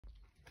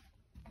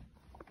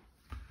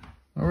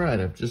All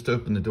right, I've just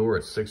opened the door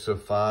at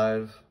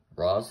 605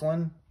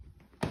 Roslyn.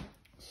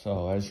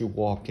 So as you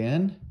walk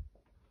in,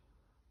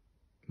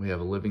 we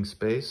have a living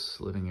space,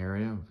 living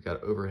area. We've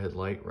got overhead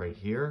light right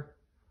here.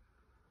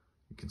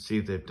 You can see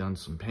they've done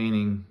some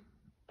painting.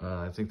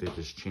 I think they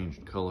just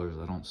changed colors.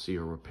 I don't see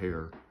a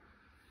repair.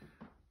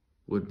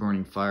 Wood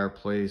burning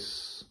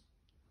fireplace.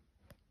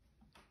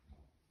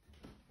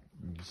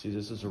 You can see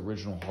this is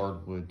original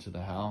hardwood to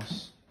the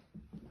house.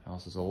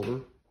 House is older,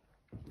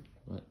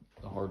 but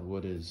the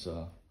hardwood is,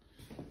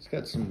 it's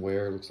got some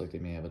wear. It looks like they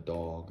may have a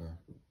dog,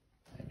 or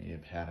they may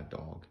have had a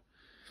dog.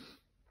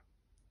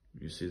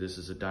 You see this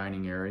is a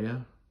dining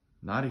area.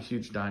 Not a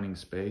huge dining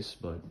space,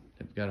 but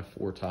they've got a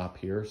 4-top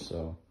here,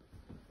 so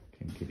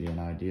can give you an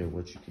idea of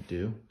what you could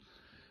do.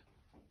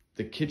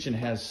 The kitchen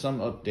has some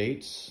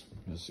updates.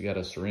 It's got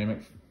a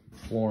ceramic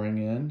flooring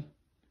in,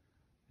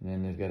 and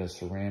then they've got a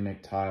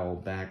ceramic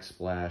tile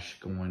backsplash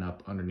going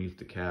up underneath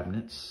the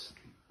cabinets,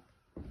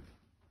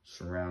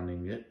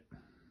 surrounding it.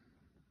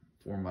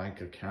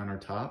 Formica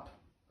countertop,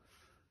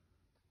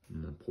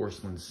 and the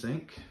porcelain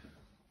sink.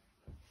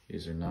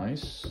 These are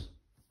nice,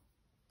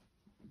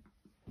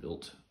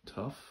 built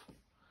tough.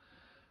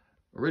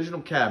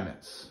 Original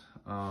cabinets.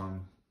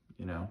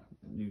 You know,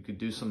 you could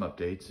do some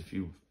updates if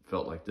you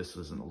felt like this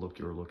isn't the look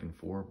you were looking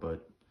for,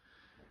 but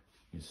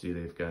you see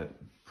they've got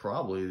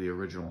probably the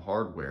original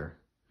hardware.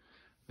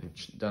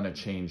 They've done a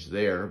change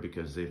there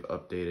because they've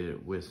updated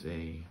it with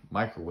a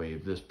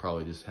microwave. This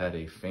probably just had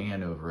a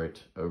fan over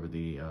it, over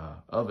the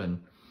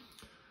oven.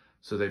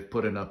 So they've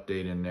put an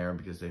update in there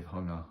because they've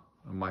hung a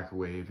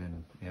microwave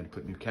and they had to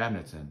put new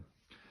cabinets in.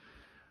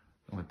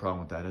 The only problem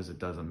with that is it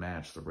doesn't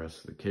match the rest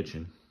of the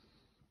kitchen.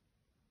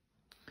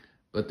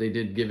 But they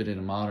did give it a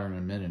modern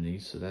amenity,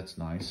 so that's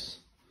nice.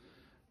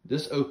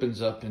 This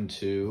opens up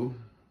into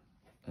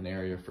an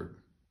area for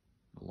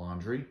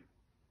laundry,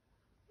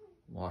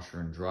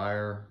 washer and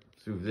dryer.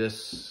 Through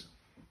this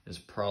is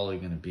probably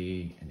going to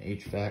be an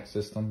HVAC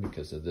system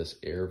because of this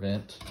air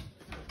vent.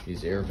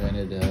 These air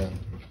vented,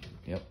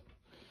 yep.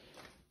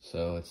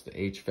 So it's the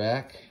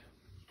HVAC,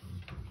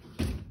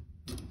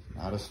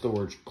 not a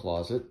storage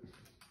closet.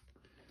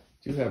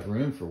 Do have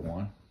room for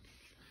one.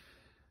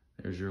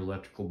 There's your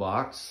electrical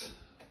box.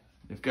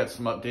 They've got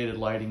some updated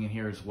lighting in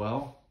here as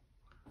well.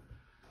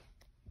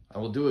 I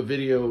will do a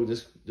video.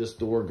 This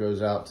door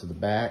goes out to the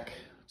back.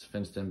 It's a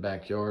fenced in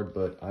backyard,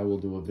 but I will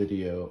do a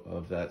video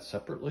of that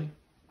separately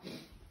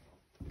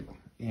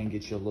and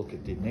get you a look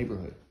at the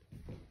neighborhood.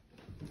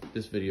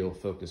 This video will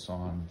focus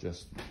on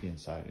just the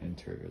inside and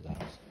interior of the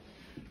house.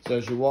 So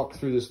as you walk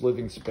through this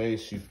living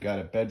space, you've got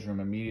a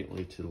bedroom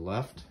immediately to the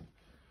left.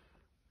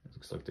 It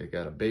looks like they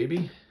got a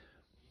baby.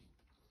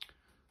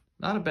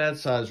 Not a bad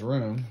sized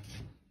room.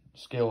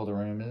 Scale of the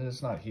room,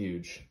 it's not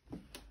huge,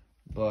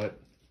 but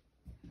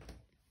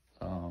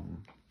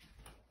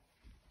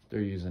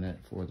they're using it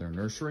for their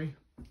nursery.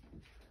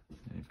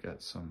 And they've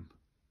got some,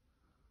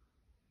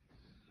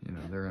 you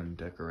know, their own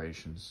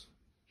decorations.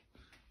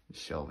 The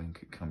shelving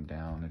could come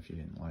down if you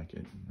didn't like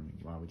it. I mean,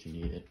 why would you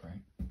need it,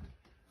 right?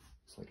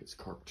 It's like it's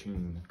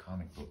cartoon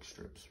comic book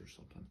strips or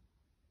something.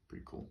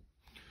 Pretty cool.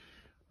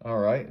 All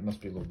right, it must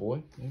be a little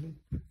boy, maybe.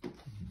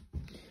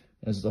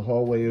 As the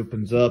hallway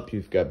opens up,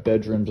 you've got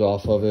bedrooms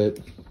off of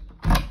it.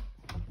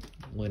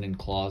 Linen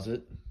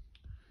closet.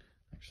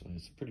 Actually,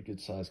 it's a pretty good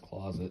sized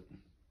closet,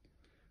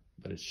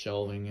 but it's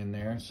shelving in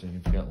there, so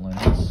you've got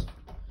linens.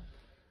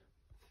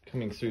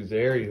 Coming through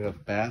there, you have a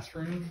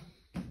bathroom,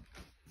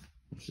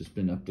 which has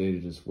been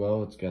updated as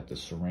well. It's got the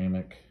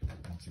ceramic,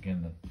 once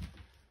again,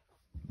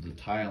 the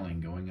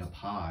tiling going up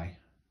high.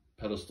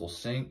 Pedestal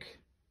sink.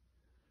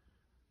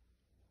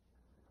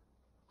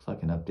 Looks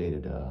like an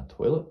updated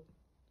toilet.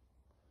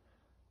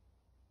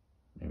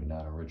 Maybe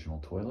not original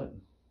toilet.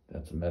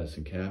 That's a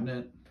medicine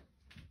cabinet.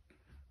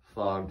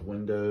 Fogged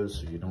windows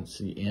so you don't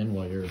see in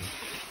while you're in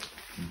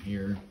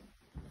here.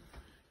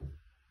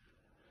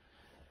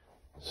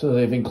 So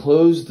they've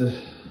enclosed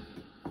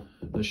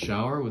the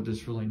shower with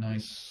this really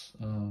nice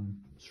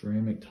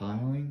ceramic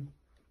tiling.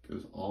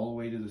 Goes all the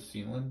way to the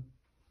ceiling,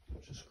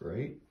 which is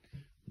great.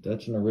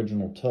 That's an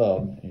original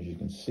tub. As you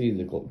can see,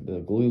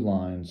 the glue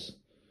lines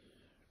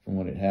from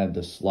when it had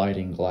the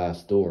sliding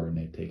glass door, and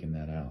they've taken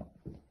that out.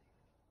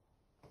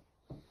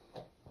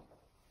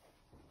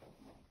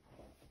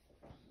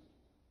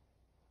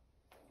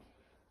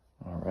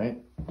 All right,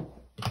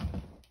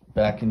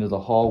 back into the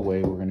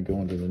hallway. We're going to go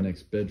into the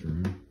next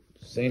bedroom.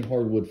 Same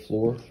hardwood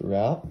floor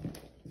throughout.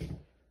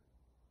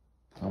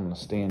 I'm going to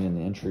stand in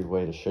the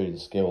entryway to show you the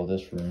scale of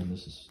this room.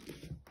 This is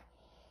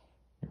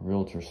your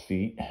realtor's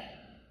feet.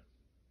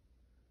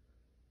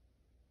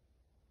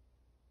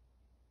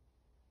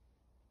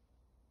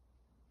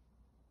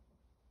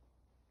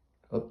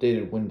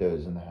 Updated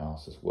windows in the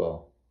house as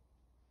well.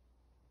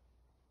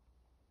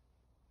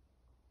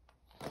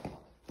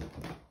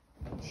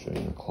 Show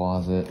you the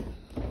closet.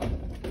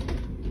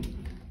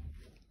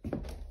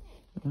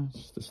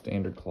 It's just a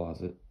standard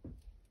closet.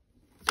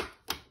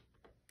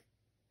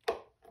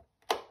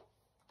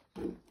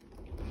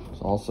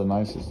 What's also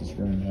nice is this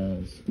room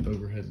has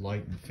overhead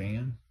light and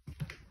fan.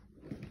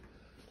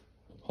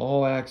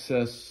 Hall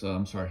access,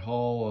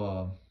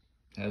 hall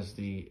has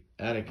the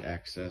attic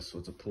access, so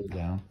it's a pull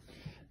down.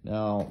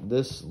 Now,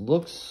 this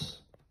looks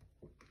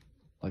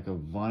like a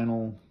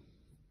vinyl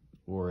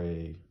or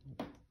a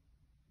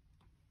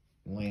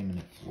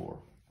laminate floor.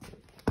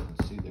 You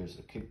can see there's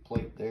a kick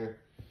plate there.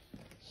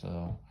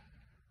 So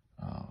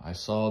I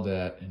saw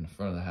that in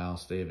front of the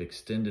house, they have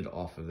extended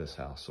off of this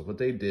house. So what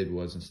they did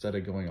was, instead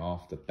of going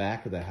off the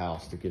back of the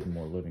house to get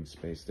more living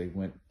space, they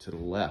went to the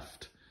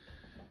left.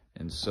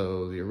 And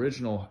so the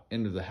original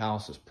end of the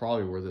house is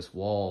probably where this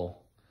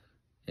wall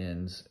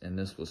ends, and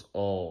this was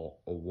all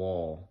a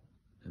wall.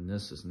 And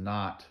this is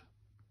not,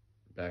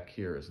 back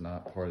here is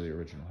not part of the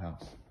original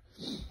house.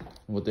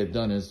 And what they've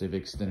done is they've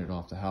extended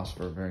off the house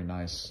for a very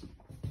nice,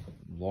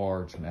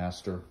 large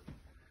master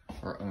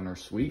or owner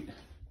suite.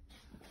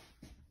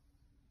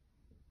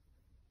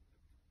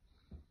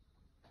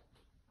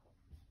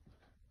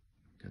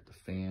 Got the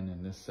fan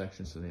in this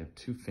section, so they have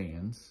 2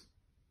 fans.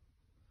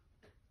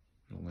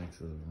 The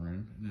length of the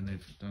room, and then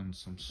they've done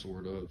some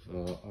sort of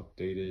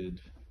updated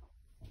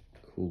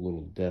cool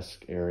little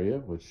desk area,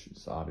 which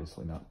is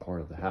obviously not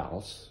part of the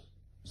house.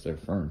 It's their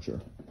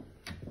furniture.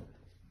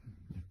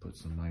 They put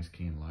some nice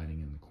can lighting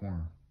in the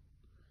corner.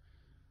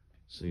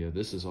 So yeah,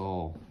 this is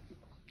all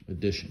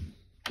addition,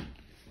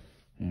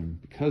 and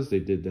because they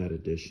did that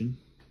addition,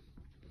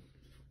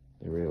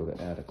 they were able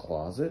to add a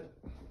closet,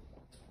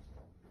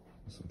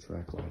 some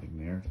track lighting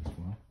there as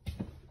well.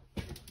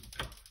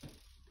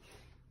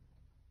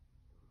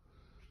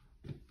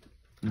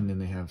 And then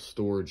they have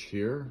storage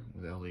here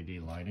with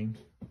LED lighting.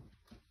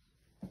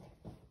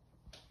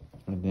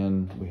 And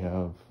then we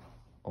have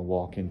a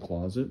walk-in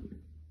closet.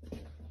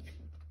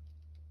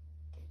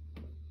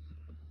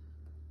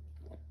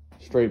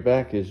 Straight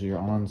back is your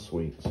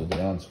ensuite. So the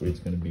ensuite's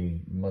going to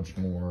be much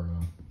more,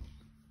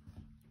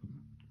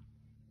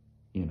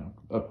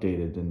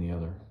 updated than the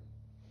other.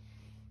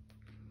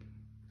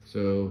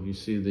 So you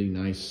see the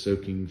nice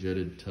soaking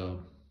jetted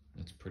tub.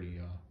 That's pretty,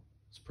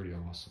 it's pretty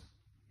awesome.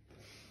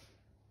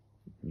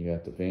 You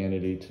got the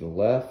vanity to the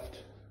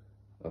left,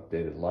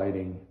 updated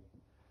lighting,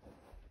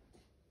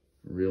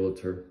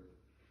 realtor,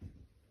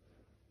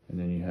 and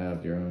then you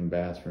have your own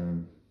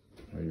bathroom,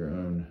 or your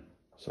own,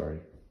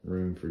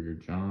 room for your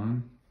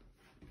John.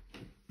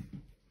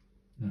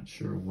 Not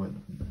sure what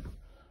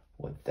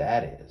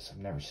that is. I've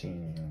never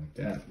seen anything like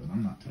that, but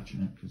I'm not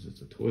touching it because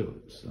it's a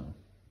toilet, so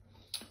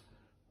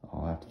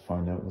I'll have to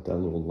find out what that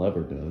little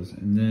lever does.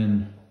 And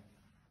then,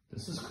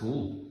 this is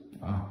cool.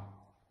 Wow.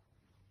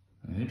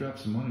 And they dropped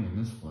some money in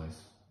this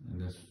place, in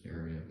this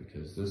area,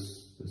 because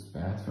this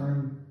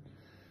bathroom,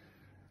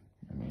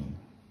 I mean,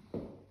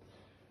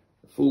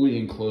 fully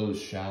enclosed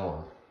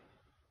shower.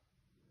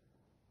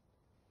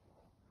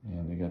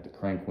 And they got the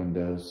crank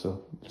windows,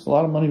 so there's a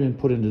lot of money being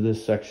put into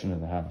this section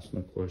of the house, no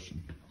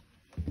question.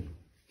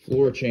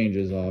 Floor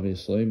changes,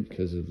 obviously,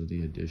 because of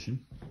the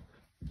addition.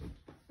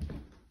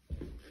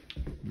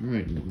 All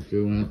right, we'll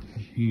go out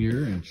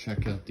here and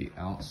check out the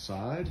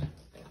outside.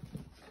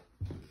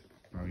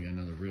 We got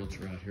another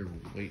realtor out here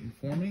waiting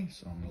for me,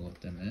 so I'm gonna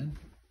let them in.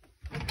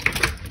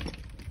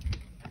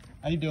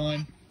 How you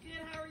doing? Good,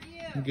 how are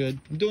you? I'm good.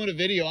 I'm doing a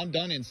video. I'm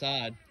done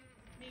inside.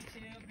 Me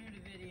too, I'm doing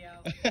a video.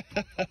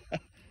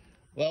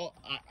 Well,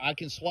 I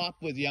can swap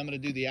with you. I'm gonna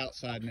do the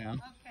outside now.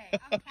 Okay,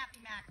 I'm Kathy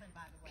Macklin,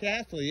 by the way.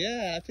 Kathy,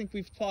 yeah, I think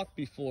we've talked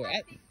before.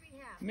 I think we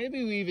have.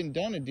 Maybe we even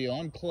done a deal.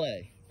 I'm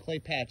Clay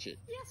Patchett.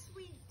 Yes,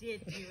 we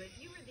did do it.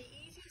 You were the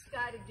easiest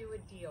guy to do a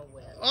deal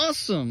with.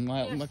 Awesome.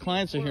 My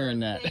clients are hearing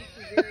that. Thank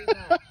you very much.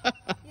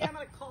 Yeah, I'm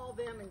going to call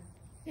them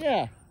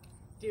and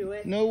do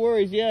it. No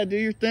worries. Yeah, do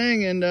your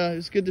thing. And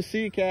it's good to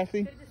see you,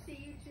 Kathy. Good to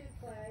see you too,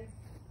 Clay.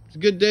 It's a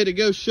good day to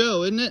go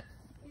show, isn't it?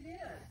 It is.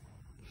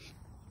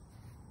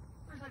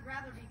 Of course, I'd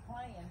rather be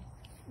playing.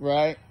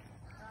 Right.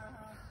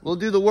 We'll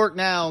do the work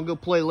now and go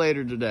play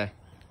later today.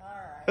 All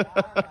right,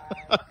 all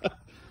right.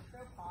 So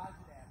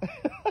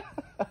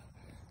positive.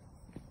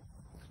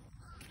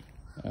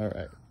 All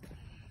right.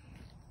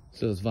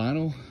 So it's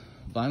vinyl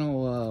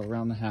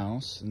around the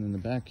house, and then the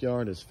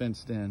backyard is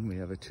fenced in. We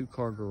have a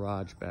 2-car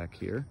garage back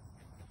here.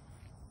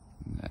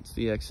 And that's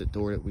the exit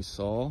door that we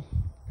saw.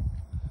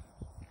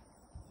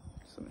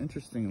 So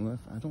interesting enough,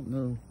 I don't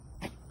know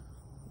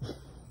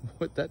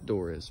what that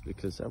door is,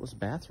 because that was a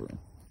bathroom.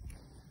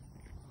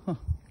 Huh.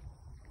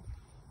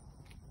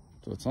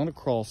 So it's on a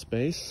crawl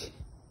space.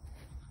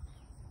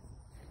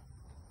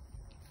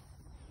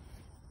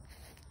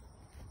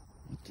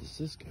 What does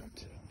this go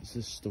to? Is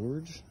this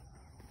storage?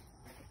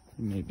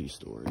 It may be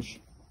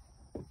storage.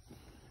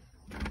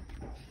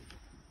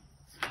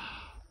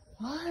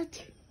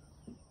 What?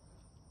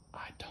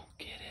 I don't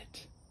get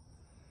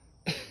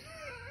it.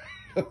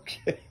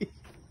 Okay.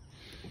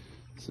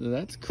 So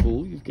that's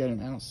cool. You've got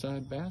an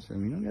outside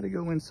bathroom. You don't got to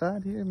go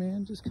inside here,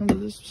 man. Just come to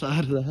this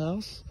side of the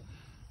house.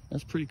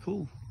 That's pretty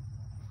cool.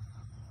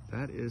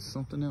 That is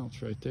something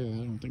else right there. I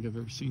don't think I've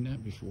ever seen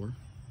that before.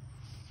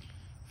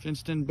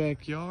 Fenced in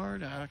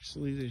backyard.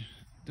 Actually, they've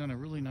done a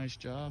really nice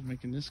job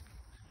making this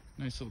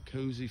nice little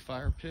cozy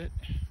fire pit.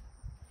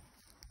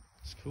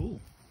 It's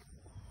cool.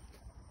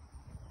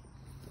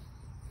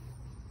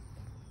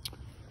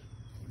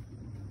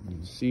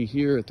 can see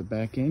here at the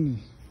back end,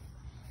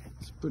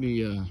 it's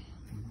pretty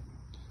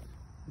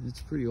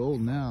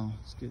old now.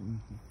 It's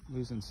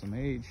losing some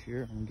age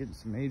here. I'm getting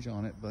some age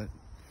on it, but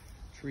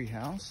tree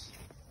house.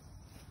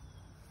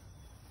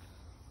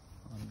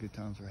 A lot of good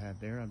times were had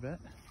there, I bet.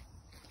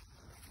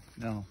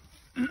 Now,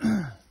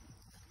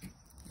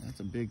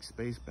 that's a big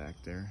space back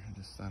there. I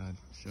just thought I'd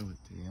show it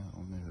to you. I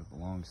don't know who it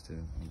belongs to. I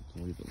don't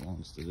believe it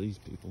belongs to these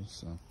people,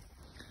 so.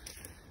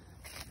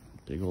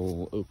 Big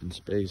old open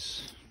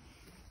space.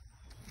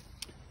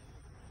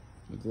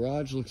 The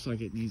garage looks like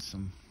it needs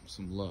some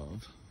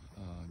love.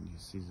 You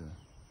see the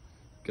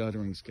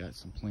guttering's got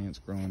some plants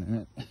growing in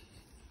it.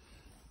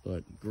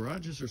 But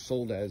garages are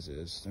sold as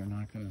is. They're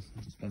not going to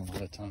spend a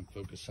lot of time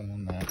focusing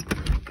on that.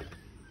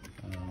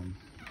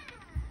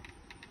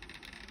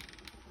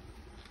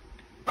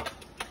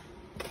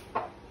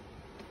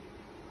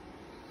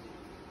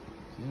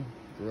 Yeah,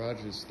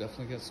 garage has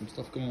definitely got some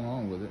stuff going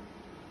on with it.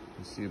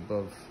 You see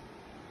above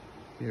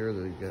here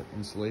they got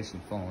insulation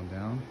falling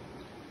down.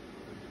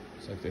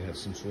 Looks like they have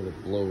some sort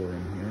of blower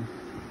in here.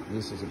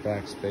 This is a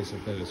back space. I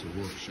bet it's a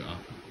workshop.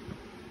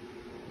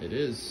 It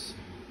is.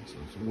 So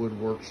it's a wood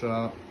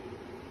workshop.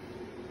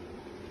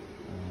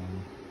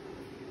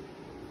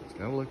 It's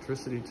got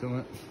electricity to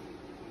it.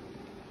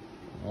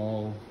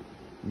 All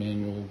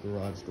manual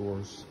garage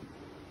doors.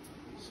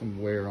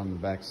 Some wear on the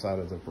back side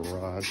of the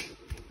garage.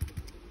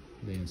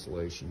 The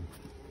insulation.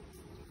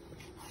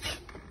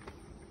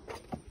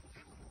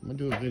 I'm gonna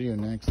do a video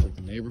next of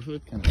the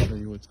neighborhood, kind of show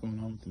you what's going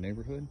on with the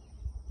neighborhood.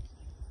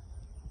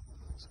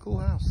 It's a cool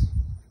house.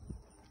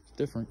 It's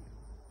different.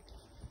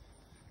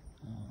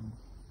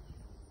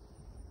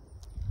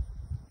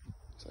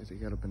 Looks like they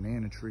got a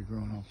banana tree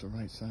growing off the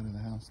right side of the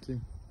house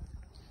too.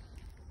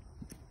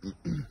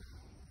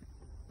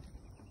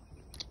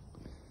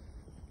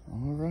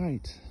 All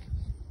right.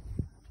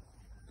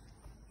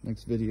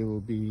 Next video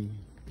will be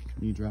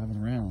me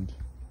driving around,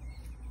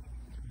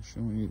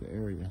 showing you the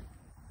area.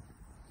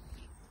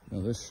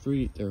 Now this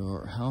street, there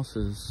are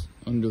houses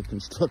under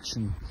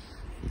construction.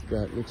 We've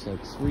got, looks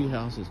like 3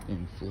 houses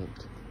being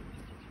flipped.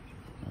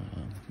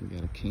 We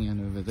got a can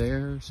over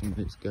there.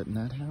 Somebody's gutting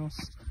that house.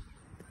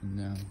 And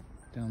now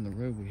down the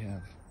road we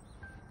have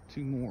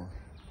 2 more.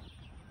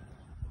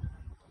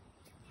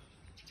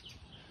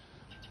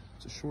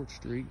 It's a short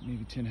street,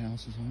 maybe 10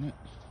 houses on it.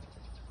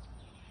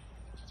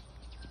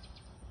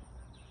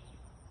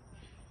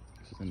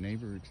 So the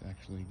neighbor is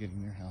actually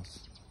getting their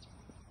house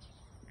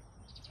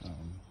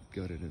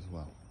gutted as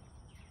well.